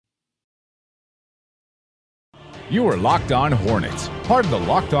You are Locked On Hornets, part of the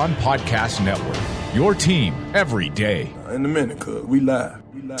Locked On Podcast Network. Your team every day. In a minute, cuz we live.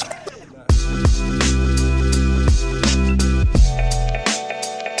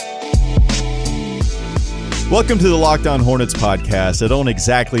 Welcome to the Locked On Hornets podcast. I don't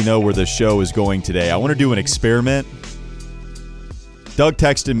exactly know where the show is going today. I want to do an experiment. Doug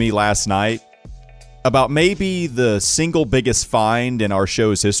texted me last night about maybe the single biggest find in our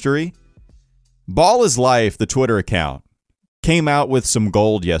show's history. Ball is Life, the Twitter account, came out with some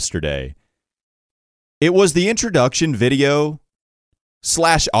gold yesterday. It was the introduction video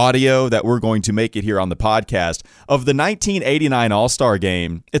 / audio that we're going to make it here on the podcast of the 1989 All-Star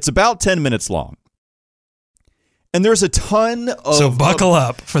Game. It's about 10 minutes long. And there's a ton of... So buckle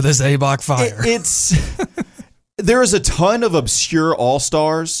up for this ABOC fire. There is a ton of obscure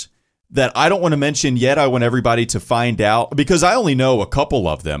All-Stars that I don't want to mention yet. I want everybody to find out because I only know a couple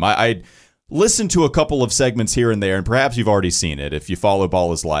of them. I listened to a couple of segments here and there, and perhaps you've already seen it if you follow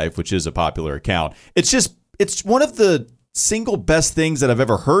Ball is Life, which is a popular account. It's one of the single best things that I've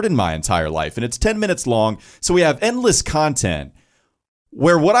ever heard in my entire life, and it's 10 minutes long, so we have endless content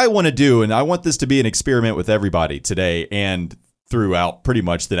where what I want to do, and I want this to be an experiment with everybody today and throughout pretty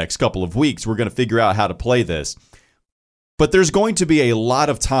much the next couple of weeks, we're going to figure out how to play this. But there's going to be a lot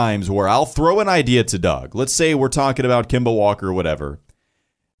of times where I'll throw an idea to Doug. Let's say we're talking about Kemba Walker or whatever.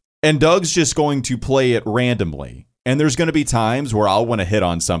 And Doug's just going to play it randomly. And there's going to be times where I'll want to hit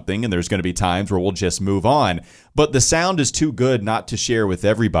on something, and there's going to be times where we'll just move on. But the sound is too good not to share with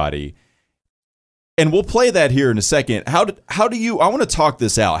everybody. And we'll play that here in a second. How do you, I want to talk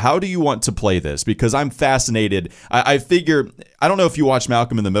this out. How do you want to play this? Because I'm fascinated. I figure, I don't know if you watch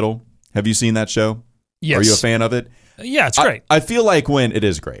Malcolm in the Middle. Have you seen that show? Yes. Are you a fan of it? Yeah, it's great. I feel like it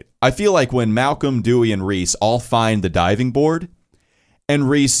is great. I feel like when Malcolm, Dewey, and Reese all find the diving board, and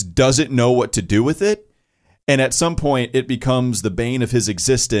Reese doesn't know what to do with it. And at some point, it becomes the bane of his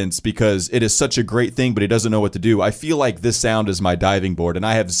existence because it is such a great thing, but he doesn't know what to do. I feel like this sound is my diving board, and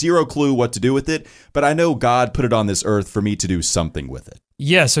I have zero clue what to do with it, but I know God put it on this earth for me to do something with it.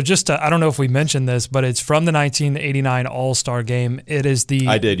 Yeah, so just I don't know if we mentioned this, but it's from the 1989 All-Star Game. It is the...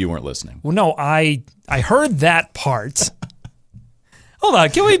 I did. You weren't listening. Well, no, I heard that part. Hold on.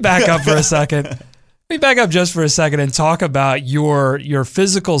 Can we back up for a second? Let me back up just for a second and talk about your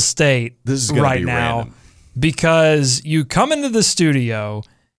physical state this is right be now. Random. Because you come into the studio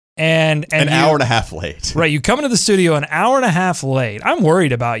and an hour and a half late. Right, you come into the studio an hour and a half late. I'm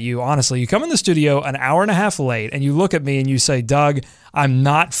worried about you, honestly. You come in the studio an hour and a half late and you look at me and you say, "Doug, I'm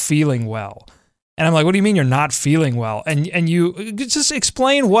not feeling well." And I'm like, "What do you mean you're not feeling well?" And you just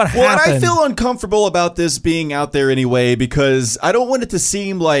explain what happened. Well, and I feel uncomfortable about this being out there anyway because I don't want it to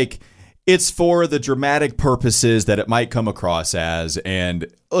seem like it's for the dramatic purposes that it might come across as. And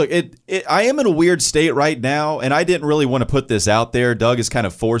look, I am in a weird state right now, and I didn't really want to put this out there. Doug has kind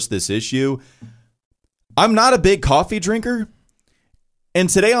of forced this issue. I'm not a big coffee drinker. And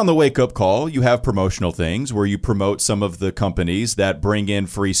today on the Wake Up Call, you have promotional things where you promote some of the companies that bring in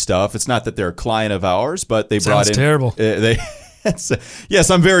free stuff. It's not that they're a client of ours, but they brought in... Sounds terrible. Yes,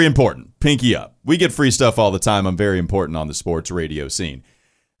 I'm very important. Pinky up. We get free stuff all the time. I'm very important on the sports radio scene.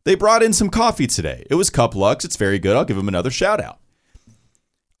 They brought in some coffee today. It was Cup Lux. It's very good. I'll give them another shout out.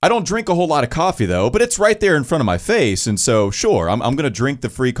 I don't drink a whole lot of coffee, though, but it's right there in front of my face. And so, sure, I'm going to drink the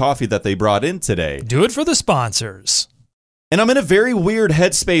free coffee that they brought in today. Do it for the sponsors. And I'm in a very weird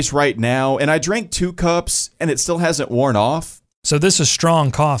headspace right now, and I drank 2 cups, and it still hasn't worn off. So this is strong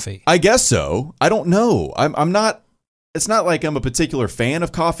coffee. I guess so. I don't know. I'm not... It's not like I'm a particular fan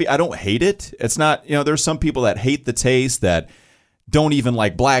of coffee. I don't hate it. It's not, there's some people that hate the taste that don't even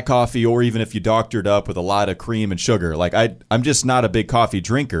like black coffee, or even if you doctored up with a lot of cream and sugar. Like I'm just not a big coffee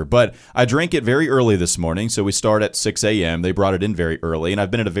drinker, but I drank it very early this morning. So we start at 6 a.m. They brought it in very early, and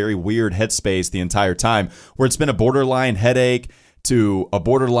I've been in a very weird headspace the entire time where it's been a borderline headache to a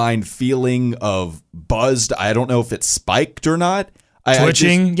borderline feeling of buzzed. I don't know if it's spiked or not.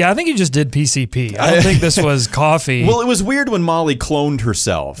 Twitching? I think you just did PCP. I don't think this was coffee. Well, it was weird when Molly cloned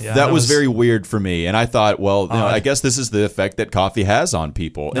herself. Yeah, that was very weird for me. And I thought, well, I guess this is the effect that coffee has on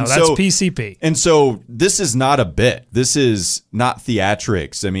people. No, that's PCP. And so this is not a bit. This is not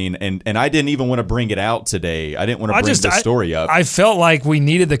theatrics. I mean, and I didn't even want to bring it out today. I didn't want to bring the story up. I felt like we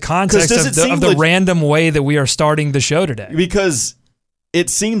needed the context of the random way that we are starting the show today. Because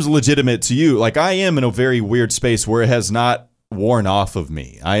it seems legitimate to you. Like, I am in a very weird space where it has not worn off of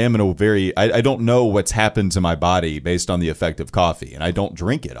me. I am in a very, I don't know what's happened to my body based on the effect of coffee, and I don't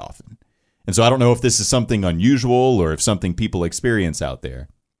drink it often. And so I don't know if this is something unusual or if something people experience out there.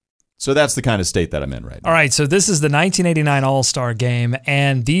 So that's the kind of state that I'm in right now. All right, so this is the 1989 All-Star Game,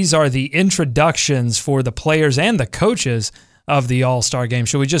 and these are the introductions for the players and the coaches of the All-Star Game.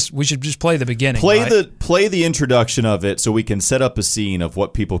 We should just play the beginning. Play right? the introduction of it so we can set up a scene of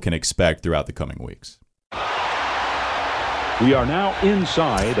what people can expect throughout the coming weeks. We are now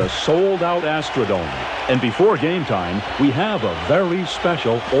inside a sold-out Astrodome. And before game time, we have a very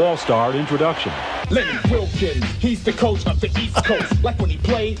special All-Star introduction. Lenny Wilkins, he's the coach of the East Coast. Like when he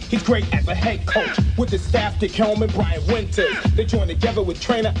played, he's great as a head coach. With his staff, Dick Hellman, Brian Winters. They join together with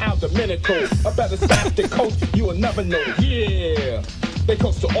trainer Al Domenico. A better staff than coach, you will never know. Yeah, they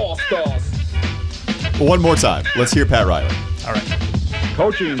coach the All-Stars. One more time. Let's hear Pat Riley. All right.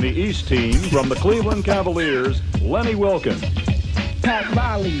 Coaching the East team from the Cleveland Cavaliers, Lenny Wilkins. Pat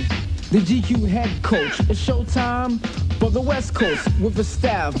Riley, the GQ head coach. It's showtime for the West Coast with the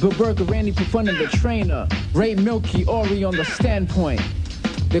staff. Bill Burke, Randy Pufundin, the trainer. Ray Milky, Ori on the standpoint.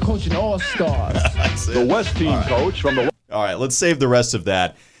 They're coaching All-Stars. The West team coach from the... All right, let's save the rest of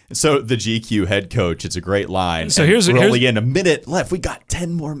that. So the GQ head coach, it's a great line. So we're here's only in a minute left. We got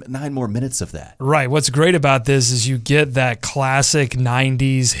 9 more minutes of that. Right. What's great about this is you get that classic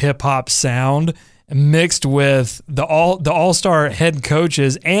 90s hip-hop sound mixed with the all-star head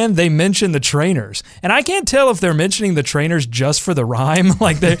coaches, and they mention the trainers. And I can't tell if they're mentioning the trainers just for the rhyme.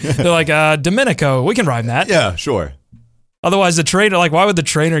 Like they're like, Domenico, we can rhyme that. Yeah, sure. Otherwise, the trainer, like, why would the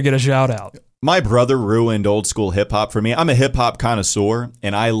trainer get a shout-out? My brother ruined old school hip hop for me. I'm a hip hop connoisseur,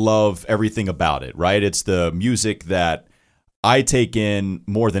 and I love everything about it, right? It's the music that I take in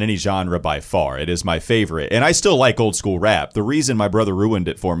more than any genre by far. It is my favorite. And I still like old school rap. The reason my brother ruined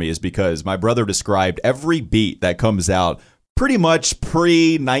it for me is because my brother described every beat that comes out pretty much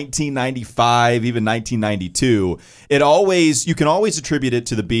pre-1995, even 1992. You can always attribute it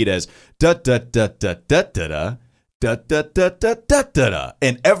to the beat as da-da-da-da-da-da-da. Da, da, da, da, da, da, da.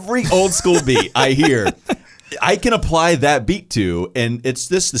 And every old school beat I hear, I can apply that beat to, and it's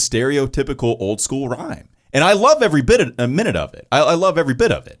just the stereotypical old school rhyme. And I love every minute of it. I love every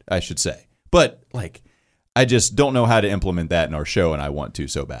bit of it, I should say. But I just don't know how to implement that in our show, and I want to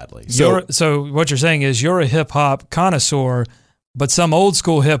so badly. So what you're saying is you're a hip hop connoisseur, but some old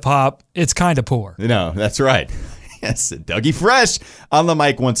school hip hop, it's kind of poor. No, that's right. Yes, Dougie Fresh on the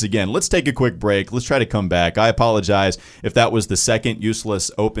mic once again. Let's take a quick break. Let's try to come back. I apologize if that was the second useless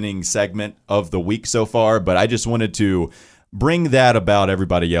opening segment of the week so far, but I just wanted to bring that about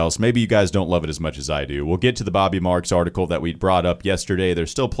everybody else. Maybe you guys don't love it as much as I do. We'll get to the Bobby Marks article that we brought up yesterday. There's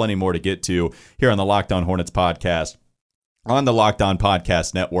still plenty more to get to here on the Locked On Hornets podcast. On the Locked On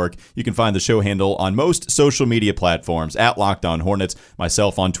Podcast Network. You can find the show handle on most social media platforms at Locked On Hornets,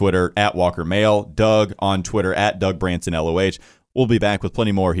 myself on Twitter at Walker Mail, Doug on Twitter at Doug Branson LOH. We'll be back with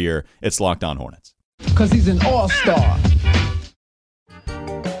plenty more here. It's Locked On Hornets. Because he's an all-star.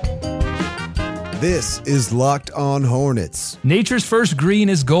 This is Locked On Hornets. Nature's first green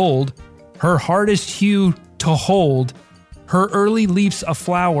is gold, her hardest hue to hold, her early leaf's a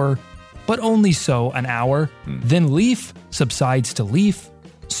flower, but only so an hour. Then leaf subsides to leaf.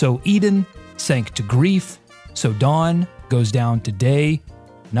 So Eden sank to grief. So dawn goes down to day.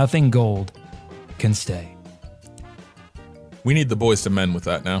 Nothing gold can stay. We need the boys to mend with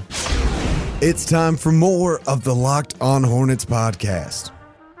that now. It's time for more of the Locked On Hornets podcast.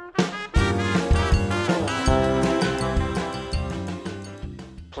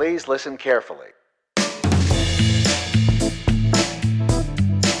 Please listen carefully.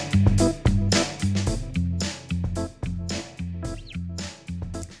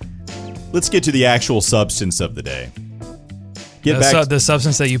 Let's get to the actual substance of the day. The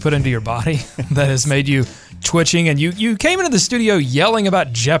substance that you put into your body that has made you twitching, and you came into the studio yelling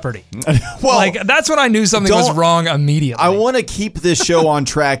about Jeopardy. Well, that's when I knew something was wrong immediately. I want to keep this show on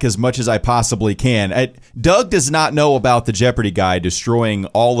track as much as I possibly can. Doug does not know about the Jeopardy guy destroying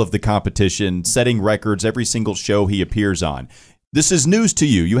all of the competition, setting records every single show he appears on. This is news to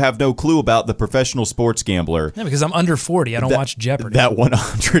you. You have no clue about the professional sports gambler. Yeah, because I'm under 40. I don't watch Jeopardy. That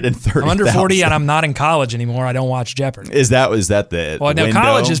 130. I'm under 40 and I'm not in college anymore. I don't watch Jeopardy. Is that the Well, no,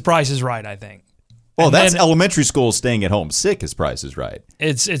 college is Price is Right, I think. Well, and that's elementary school staying at home sick as Price is Right.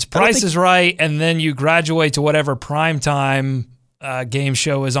 It's Price is Right, and then you graduate to whatever primetime game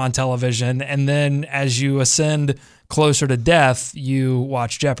show is on television, and then as you ascend closer to death, you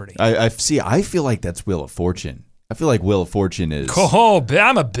watch Jeopardy. I feel like that's Wheel of Fortune. I feel like Wheel of Fortune is... Oh,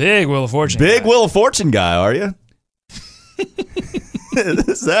 I'm a big Wheel of Fortune guy. Wheel of Fortune guy, are you?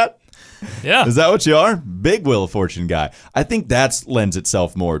 Is that? Yeah. Is that what you are? Big Wheel of Fortune guy. I think that lends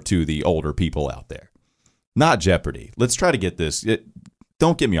itself more to the older people out there. Not Jeopardy. Let's try to get this.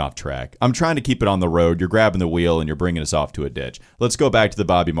 don't get me off track. I'm trying to keep it on the road. You're grabbing the wheel and you're bringing us off to a ditch. Let's go back to the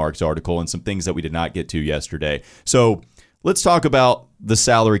Bobby Marks article and some things that we did not get to yesterday. So let's talk about the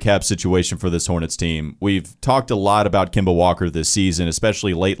salary cap situation for this Hornets team. We've talked a lot about Kemba Walker this season,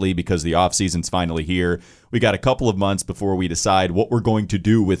 especially lately because the offseason's finally here. We got a couple of months before we decide what we're going to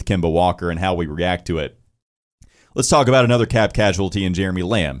do with Kemba Walker and how we react to it. Let's talk about another cap casualty in Jeremy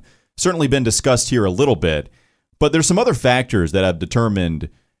Lamb. Certainly been discussed here a little bit, but there's some other factors that have determined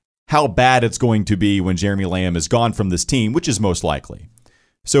how bad it's going to be when Jeremy Lamb is gone from this team, which is most likely.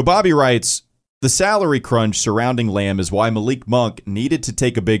 So Bobby writes, the salary crunch surrounding Lamb is why Malik Monk needed to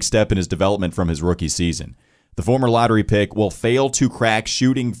take a big step in his development from his rookie season. The former lottery pick will fail to crack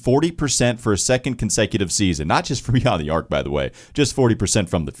shooting 40% for a second consecutive season, not just from beyond the arc, by the way, just 40%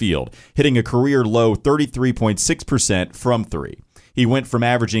 from the field, hitting a career low 33.6% from three. He went from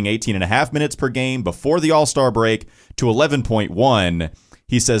averaging 18.5 minutes per game before the All-Star break to 11.1.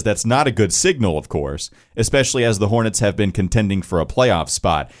 He says that's not a good signal, of course, especially as the Hornets have been contending for a playoff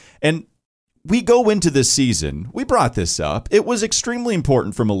spot. And we go into this season, we brought this up, it was extremely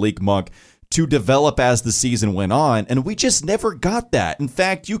important for Malik Monk to develop as the season went on, and we just never got that. In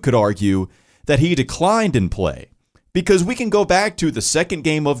fact, you could argue that he declined in play, because we can go back to the second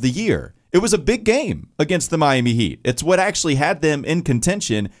game of the year. It was a big game against the Miami Heat. It's what actually had them in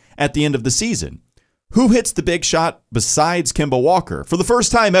contention at the end of the season. Who hits the big shot besides Kemba Walker? For the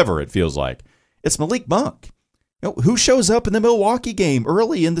first time ever, it feels like. It's Malik Monk. Who shows up in the Milwaukee game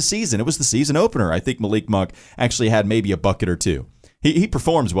early in the season? It was the season opener. I think Malik Monk actually had maybe a bucket or two. He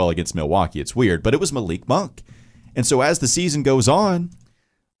performs well against Milwaukee. It's weird, but it was Malik Monk. And so as the season goes on,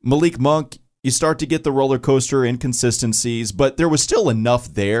 Malik Monk, you start to get the roller coaster inconsistencies, but there was still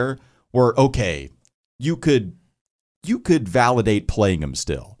enough there where, okay, you could validate playing him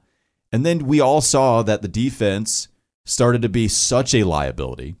still. And then we all saw that the defense started to be such a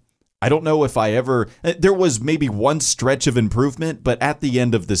liability. I don't know if there was maybe one stretch of improvement, but at the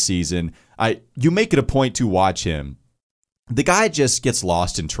end of the season, you make it a point to watch him. The guy just gets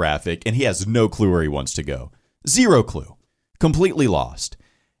lost in traffic and he has no clue where he wants to go. Zero clue. Completely lost.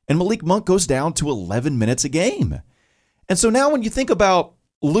 And Malik Monk goes down to 11 minutes a game. And so now when you think about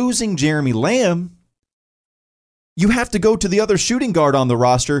losing Jeremy Lamb, you have to go to the other shooting guard on the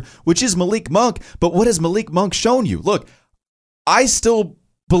roster, which is Malik Monk. But what has Malik Monk shown you? Look, I still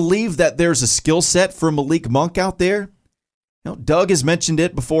believe that there's a skill set for Malik Monk out there. Doug has mentioned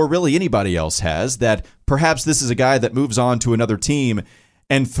it before really anybody else has, that perhaps this is a guy that moves on to another team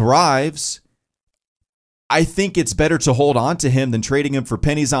and thrives. I think it's better to hold on to him than trading him for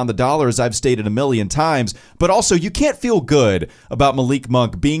pennies on the dollar, as I've stated a million times. But also, you can't feel good about Malik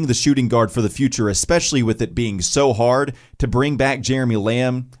Monk being the shooting guard for the future, especially with it being so hard to bring back Jeremy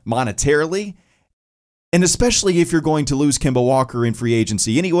Lamb monetarily. And especially if you're going to lose Kemba Walker in free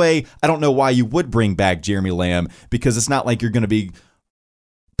agency anyway, I don't know why you would bring back Jeremy Lamb, because it's not like you're going to be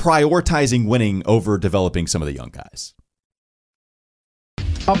prioritizing winning over developing some of the young guys.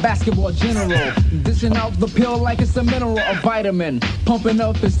 A basketball general, dishing out the pill like it's a mineral, a vitamin, pumping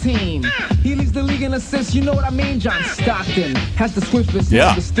up his team. He leads the league in assists, you know what I mean? John Stockton has the swiftest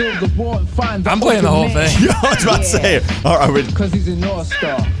hand to steal the ball and find the I'm playing the whole man. thing. I was about to say, all right, because he's an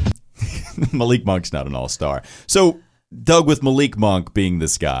all-star. Malik Monk's not an all-star. So, Doug, with Malik Monk being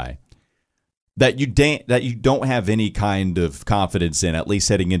this guy that you don't have any kind of confidence in, at least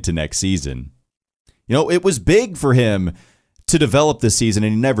heading into next season, it was big for him to develop this season,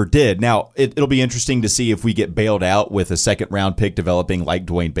 and he never did. Now, it'll be interesting to see if we get bailed out with a second-round pick developing like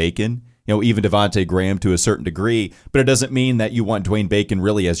Dwayne Bacon, even Devontae Graham to a certain degree, but it doesn't mean that you want Dwayne Bacon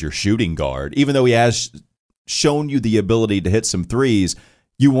really as your shooting guard. Even though he has shown you the ability to hit some threes,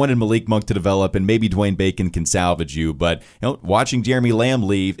 you wanted Malik Monk to develop, and maybe Dwayne Bacon can salvage you. But watching Jeremy Lamb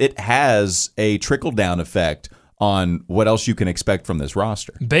leave, it has a trickle-down effect on what else you can expect from this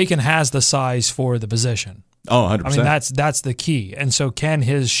roster. Bacon has the size for the position. Oh, 100%. I mean, that's the key. And so can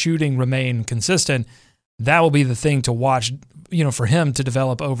his shooting remain consistent? That will be the thing to watch, for him to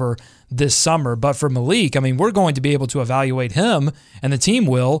develop over this summer. But for Malik, I mean, we're going to be able to evaluate him, and the team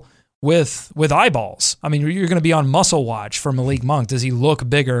will, with eyeballs. I mean, you're going to be on muscle watch for Malik Monk. Does he look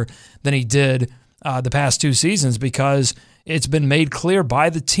bigger than he did the past two seasons? Because it's been made clear by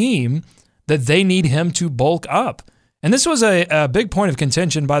the team that they need him to bulk up. And this was a big point of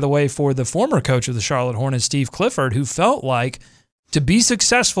contention, by the way, for the former coach of the Charlotte Hornets, Steve Clifford, who felt like to be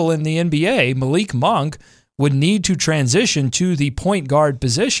successful in the NBA, Malik Monk would need to transition to the point guard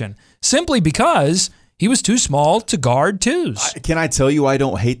position simply because he was too small to guard twos. Can I tell you I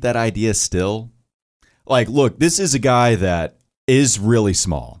don't hate that idea still? Like, look, this is a guy that is really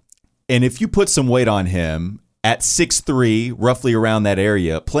small. And if you put some weight on him, at 6'3", roughly around that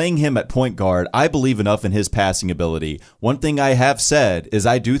area, playing him at point guard, I believe enough in his passing ability. One thing I have said is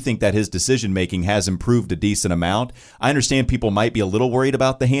I do think that his decision-making has improved a decent amount. I understand people might be a little worried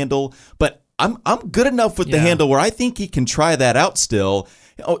about the handle, but I'm good enough with the handle where I think he can try that out still.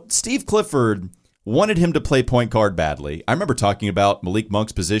 Steve Clifford wanted him to play point guard badly. I remember talking about Malik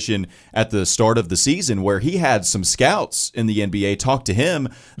Monk's position at the start of the season where he had some scouts in the NBA talk to him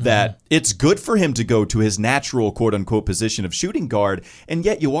that it's good for him to go to his natural quote-unquote position of shooting guard, and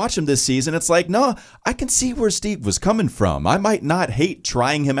yet you watch him this season, it's like, no, I can see where Steve was coming from. I might not hate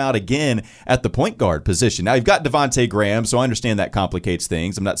trying him out again at the point guard position. Now, you've got Devontae Graham, so I understand that complicates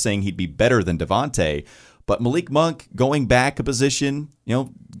things. I'm not saying he'd be better than Devontae, but Malik Monk going back a position,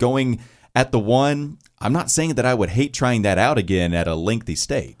 going at the one, I'm not saying that I would hate trying that out again at a lengthy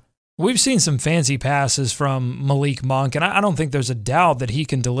state. We've seen some fancy passes from Malik Monk, and I don't think there's a doubt that he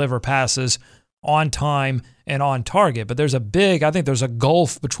can deliver passes on time and on target. But I think there's a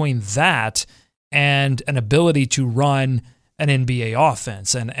gulf between that and an ability to run an NBA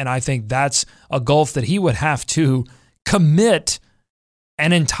offense. And I think that's a gulf that he would have to commit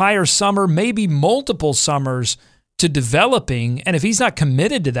an entire summer, maybe multiple summers, to developing. And if he's not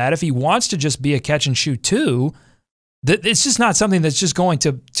committed to that, if he wants to just be a catch and shoot too, that it's just not something that's just going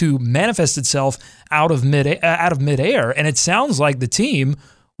to manifest itself out of midair. And it sounds like the team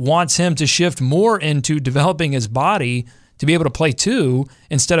wants him to shift more into developing his body to be able to play two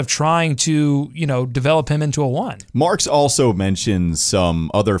instead of trying to, develop him into a one. Marks also mentions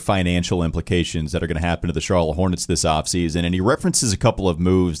some other financial implications that are going to happen to the Charlotte Hornets this offseason, and he references a couple of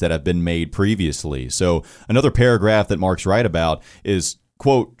moves that have been made previously. So another paragraph that Mark's right about is,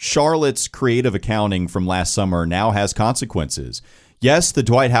 quote, Charlotte's creative accounting from last summer now has consequences. Yes, the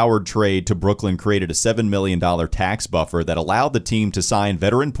Dwight Howard trade to Brooklyn created a $7 million tax buffer that allowed the team to sign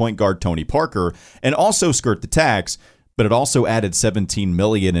veteran point guard Tony Parker and also skirt the tax, but it also added $17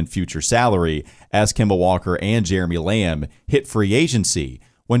 million in future salary as Kemba Walker and Jeremy Lamb hit free agency.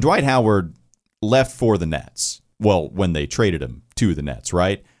 When Dwight Howard left for the Nets, well, when they traded him to the Nets,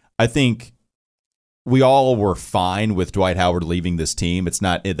 right? I think we all were fine with Dwight Howard leaving this team. It's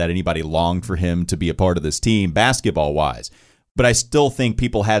not that anybody longed for him to be a part of this team basketball-wise. But I still think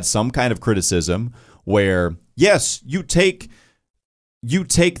people had some kind of criticism where, yes, you take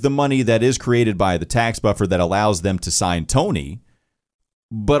the money that is created by the tax buffer that allows them to sign Tony,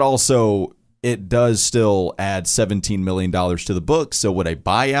 but also it does still add $17 million to the book. So would a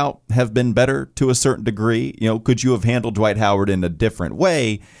buyout have been better to a certain degree? Could you have handled Dwight Howard in a different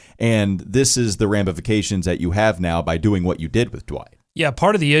way? And this is the ramifications that you have now by doing what you did with Dwight. Yeah,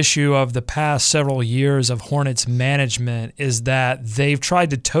 part of the issue of the past several years of Hornets management is that they've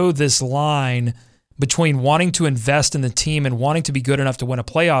tried to toe this line between wanting to invest in the team and wanting to be good enough to win a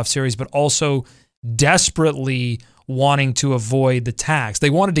playoff series, but also desperately wanting to avoid the tax. They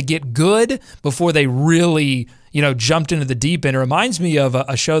wanted to get good before they really, jumped into the deep end. It reminds me of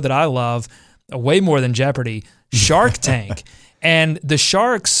a show that I love way more than Jeopardy, Shark Tank. And the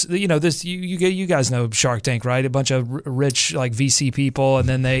Sharks, you guys know Shark Tank, right? A bunch of rich VC people, and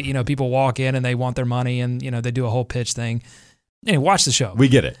then they, people walk in and they want their money, and they do a whole pitch thing. Anyway, watch the show. We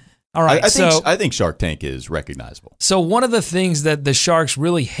get it. All right, I think Shark Tank is recognizable. So one of the things that the Sharks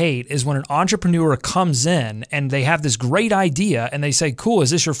really hate is when an entrepreneur comes in and they have this great idea and they say, cool,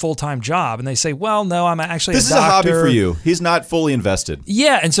 is this your full-time job? And they say, well, no, I'm actually This a doctor. is a hobby for you. He's not fully invested.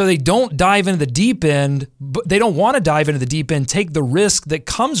 Yeah, and so they don't dive into the deep end, but they don't want to dive into the deep end, take the risk that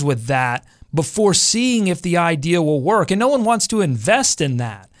comes with that before seeing if the idea will work. And no one wants to invest in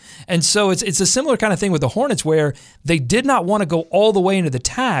that. And so it's a similar kind of thing with the Hornets where they did not want to go all the way into the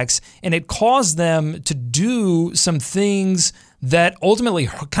tax, and it caused them to do some things that ultimately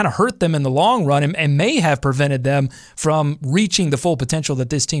kind of hurt them in the long run and may have prevented them from reaching the full potential that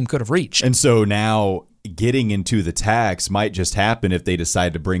this team could have reached. And so now getting into the tax might just happen if they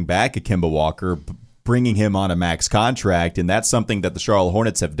decide to bring back a Kemba Walker, bringing him on a max contract, and that's something that the Charlotte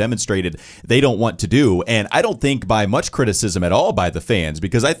Hornets have demonstrated they don't want to do. And I don't think by much criticism at all by the fans,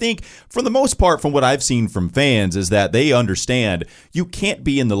 because I think for the most part from what I've seen from fans is that they understand you can't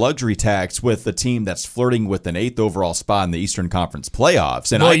be in the luxury tax with a team that's flirting with an 8th overall spot in the Eastern Conference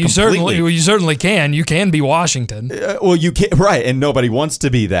playoffs. And you certainly can. You can be Washington. You can, right, and nobody wants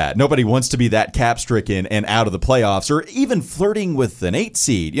to be that. Nobody wants to be that cap-stricken and out of the playoffs, or even flirting with an 8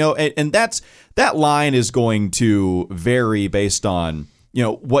 seed. And that line is going to vary based on,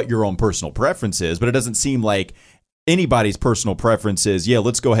 what your own personal preference is, but it doesn't seem like anybody's personal preference is,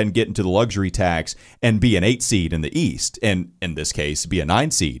 let's go ahead and get into the luxury tax and be an 8 seed in the East, and in this case, be a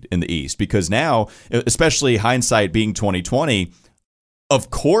 9 seed in the East, because now, especially hindsight being 2020, of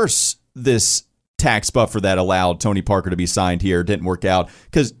course, this tax buffer that allowed Tony Parker to be signed here didn't work out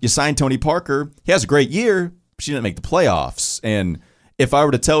because you signed Tony Parker. He has a great year, but she didn't make the playoffs. And if I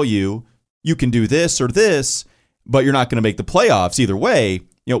were to tell you, you can do this or this, but you're not going to make the playoffs either way,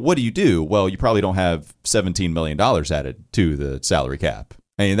 what do? Well, you probably don't have $17 million added to the salary cap.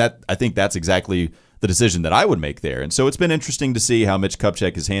 I think that's exactly the decision that I would make there. And so it's been interesting to see how Mitch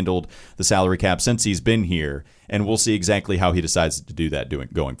Kupchak has handled the salary cap since he's been here, and we'll see exactly how he decides to do that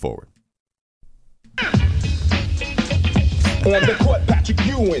going forward. On the court, Patrick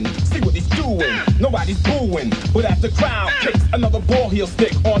Ewing, see what he's doing. Nobody's booing, but as the crowd kicks, another ball he'll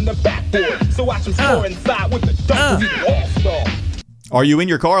stick on the backboard. So watch him score inside with the dunk. He's an all-star. Are you in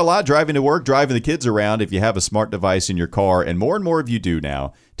your car a lot, driving to work, driving the kids around? If you have a smart device in your car, and more of you do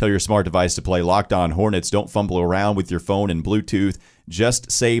now, tell your smart device to play Locked On Hornets. Don't fumble around with your phone and Bluetooth.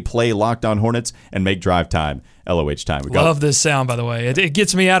 Just say play Locked On Hornets and make drive time LOH time. Love this sound, by the way. It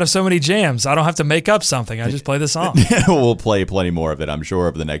gets me out of so many jams. I don't have to make up something. I just play the song. We'll play plenty more of it, I'm sure,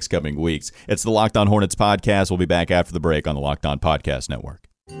 over the next coming weeks. It's the Locked On Hornets podcast. We'll be back after the break on the Locked On Podcast Network.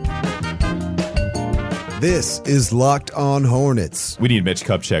 This is Locked On Hornets. We need Mitch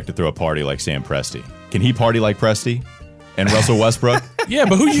Kupchak to throw a party like Sam Presti. Can he party like Presti? And Russell Westbrook? Yeah,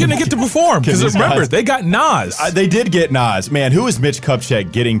 but who are you going to get to perform? Because remember, they got Nas. They did get Nas. Man, who is Mitch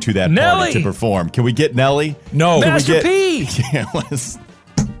Kupchak getting to that party to perform? Can we get Nelly? No. Master P! Yeah,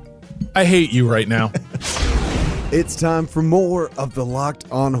 I hate you right now. It's time for more of the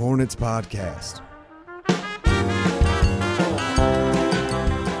Locked On Hornets podcast.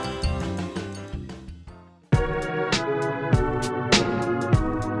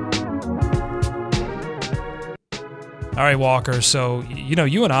 All right, Walker. So,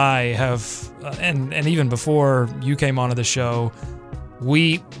 you and I have, and even before you came onto the show,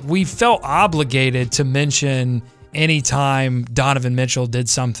 we felt obligated to mention anytime Donovan Mitchell did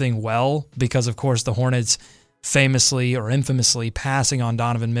something well, because, of course, the Hornets famously or infamously passing on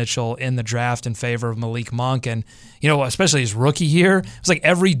Donovan Mitchell in the draft in favor of Malik Monk. And, especially his rookie year, it was like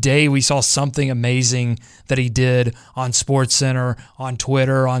every day we saw something amazing that he did on SportsCenter, on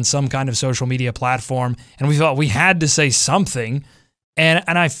Twitter, on some kind of social media platform. And we thought we had to say something. And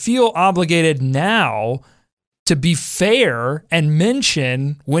I feel obligated now to be fair and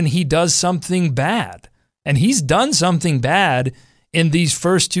mention when he does something bad. And he's done something bad in these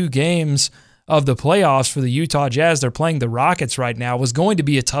first two games of the playoffs for the Utah Jazz. They're playing the Rockets right now. It was going to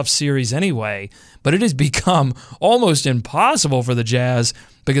be a tough series anyway, but it has become almost impossible for the Jazz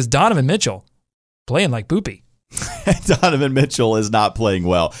because Donovan Mitchell playing like poopy. Donovan Mitchell is not playing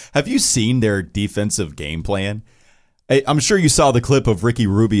well. Have you seen their defensive game plan? I'm sure you saw the clip of Ricky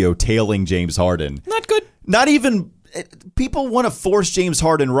Rubio tailing James Harden. Not good. Not even... People want to force James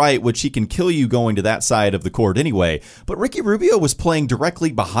Harden right, which he can kill you going to that side of the court anyway. But Ricky Rubio was playing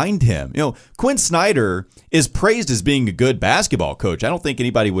directly behind him. Quinn Snyder is praised as being a good basketball coach. I don't think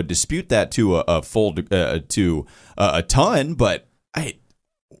anybody would dispute that to a ton. But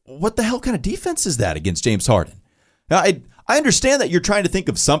what the hell kind of defense is that against James Harden? Now, I understand that you're trying to think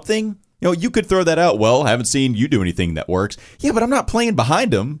of something. You could throw that out. Well, I haven't seen you do anything that works. Yeah, but I'm not playing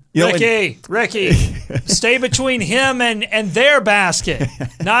behind him. Ricky, stay between him and their basket,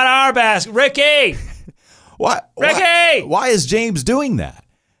 not our basket. Ricky! Why is James doing that?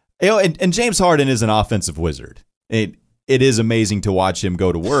 And James Harden is an offensive wizard. It is amazing to watch him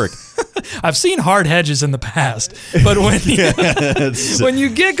go to work. I've seen hard hedges in the past, but when you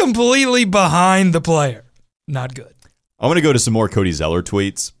get completely behind the player, not good. I'm going to go to some more Cody Zeller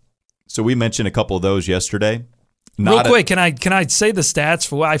tweets. So we mentioned a couple of those yesterday. Real quick, can I say the stats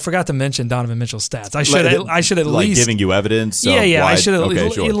for? I forgot to mention Donovan Mitchell's stats. I should at like least giving you evidence. I should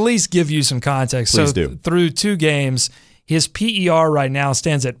at least give you some context. Please do. Through two games, his PER right now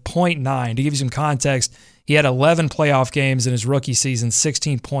stands at 0.9. To give you some context, he had 11 playoff games in his rookie season,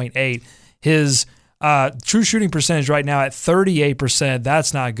 16.8. His true shooting percentage right now at 38%.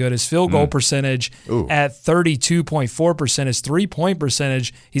 That's not good. His field goal percentage at 32.4%. His three-point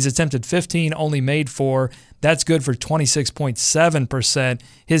percentage, he's attempted 15, only made 4. That's good for 26.7%.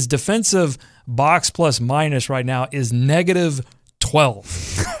 His defensive box plus minus right now is negative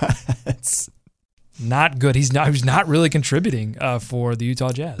 12. That's not good. He's not really contributing for the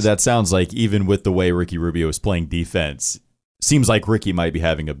Utah Jazz. That sounds like even with the way Ricky Rubio is playing defense, seems like Ricky might be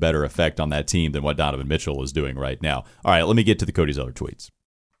having a better effect on that team than what Donovan Mitchell is doing right now. All right, let me get to the Cody Zeller tweets.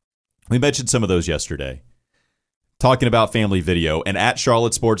 We mentioned some of those yesterday. Talking about family video, and at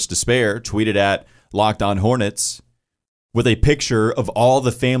Charlotte Sports Despair tweeted at Locked On Hornets with a picture of all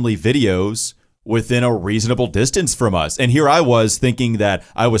the family videos within a reasonable distance from us. And here I was thinking that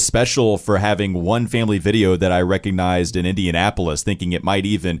I was special for having one family video that I recognized in Indianapolis, thinking it might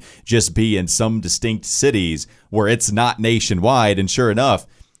even just be in some distinct cities where it's not nationwide. And sure enough,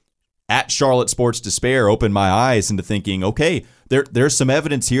 at Charlotte Sports Despair opened my eyes into thinking, okay, there's some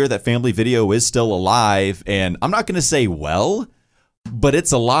evidence here that family video is still alive. And I'm not going to say well, but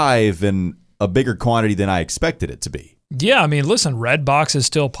it's alive in a bigger quantity than I expected it to be. Yeah, I mean, listen, Redbox is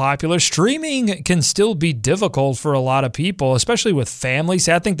still popular. Streaming can still be difficult for a lot of people, especially with families.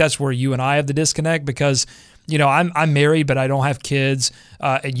 I think that's where you and I have the disconnect because, you know, I'm married, but I don't have kids,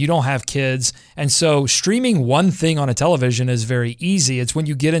 and you don't have kids. And so streaming one thing on a television is very easy. It's when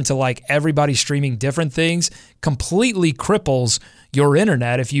you get into like everybody streaming different things, completely cripples your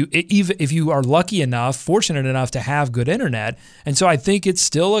internet if you are lucky enough, fortunate enough to have good internet. And so I think it's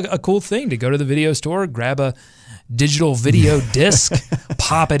still a cool thing to go to the video store, grab a digital video disc,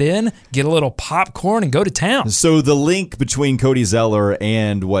 pop it in, get a little popcorn, and go to town. So the link between Cody Zeller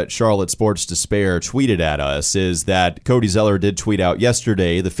and what Charlotte Sports Despair tweeted at us is that Cody Zeller did tweet out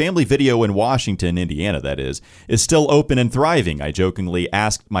yesterday, the family video in Washington, Indiana, that is still open and thriving. I jokingly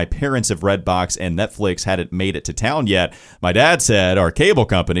asked my parents if Redbox and Netflix hadn't made it to town yet. My dad said our cable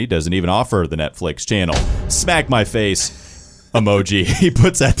company doesn't even offer the Netflix channel. Smack my face emoji he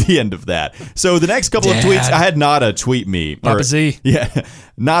puts at the end of that. So the next couple of tweets, I had Nada tweet me. Papa Z. Yeah,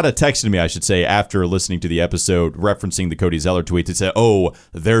 Nada texted me, I should say, after listening to the episode referencing the Cody Zeller tweets. It said, oh,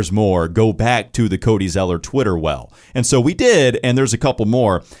 there's more. Go back to the Cody Zeller Twitter well. And so we did, and there's a couple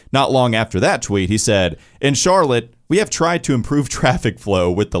more. Not long after that tweet, he said, in Charlotte, we have tried to improve traffic flow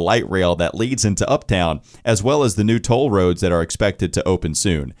with the light rail that leads into Uptown, as well as the new toll roads that are expected to open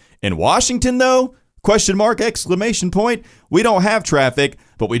soon. In Washington, though? Question mark, exclamation point. We don't have traffic,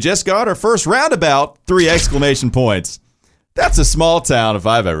 but we just got our first roundabout. 3 exclamation points. That's a small town if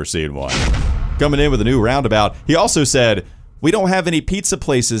I've ever seen one. Coming in with a new roundabout. He also said, we don't have any pizza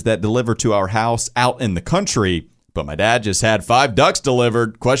places that deliver to our house out in the country, but my dad just had 5 ducks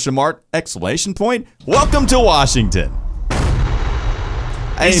delivered. Question mark, exclamation point. Welcome to Washington.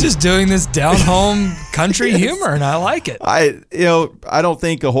 He's just doing this down-home country humor, and I like it. I don't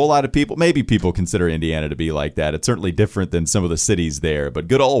think a whole lot of people, maybe people consider Indiana to be like that. It's certainly different than some of the cities there. But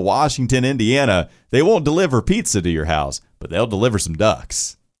good old Washington, Indiana, they won't deliver pizza to your house, but they'll deliver some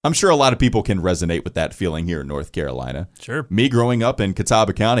ducks. I'm sure a lot of people can resonate with that feeling here in North Carolina. Sure. Me growing up in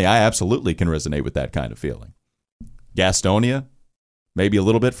Catawba County, I absolutely can resonate with that kind of feeling. Gastonia, maybe a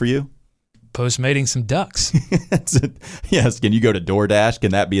little bit for you? Postmating some ducks. Yes. Can you go to DoorDash?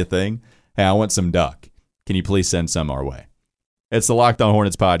 Can that be a thing? Hey, I want some duck. Can you please send some our way? It's the Locked On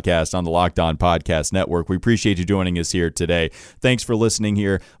Hornets podcast on the Locked On Podcast Network. We appreciate you joining us here today. Thanks for listening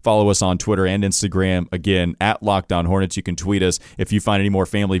here. Follow us on Twitter and Instagram. Again, at Locked On Hornets. You can tweet us if you find any more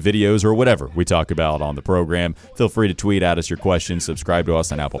family videos or whatever we talk about on the program. Feel free to tweet at us your questions. Subscribe to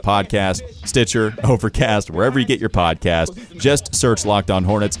us on Apple Podcasts, Stitcher, Overcast, wherever you get your podcast. Just search Locked On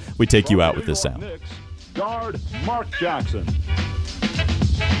Hornets. We take you out with this sound. Guard Mark Jackson.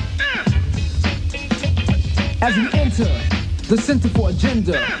 As we enter the center for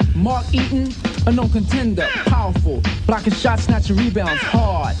agenda, Mark Eaton, a known contender, powerful, blocking shots, snatching rebounds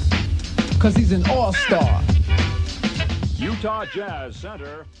hard, cause he's an all-star. Utah Jazz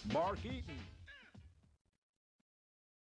center Mark Eaton.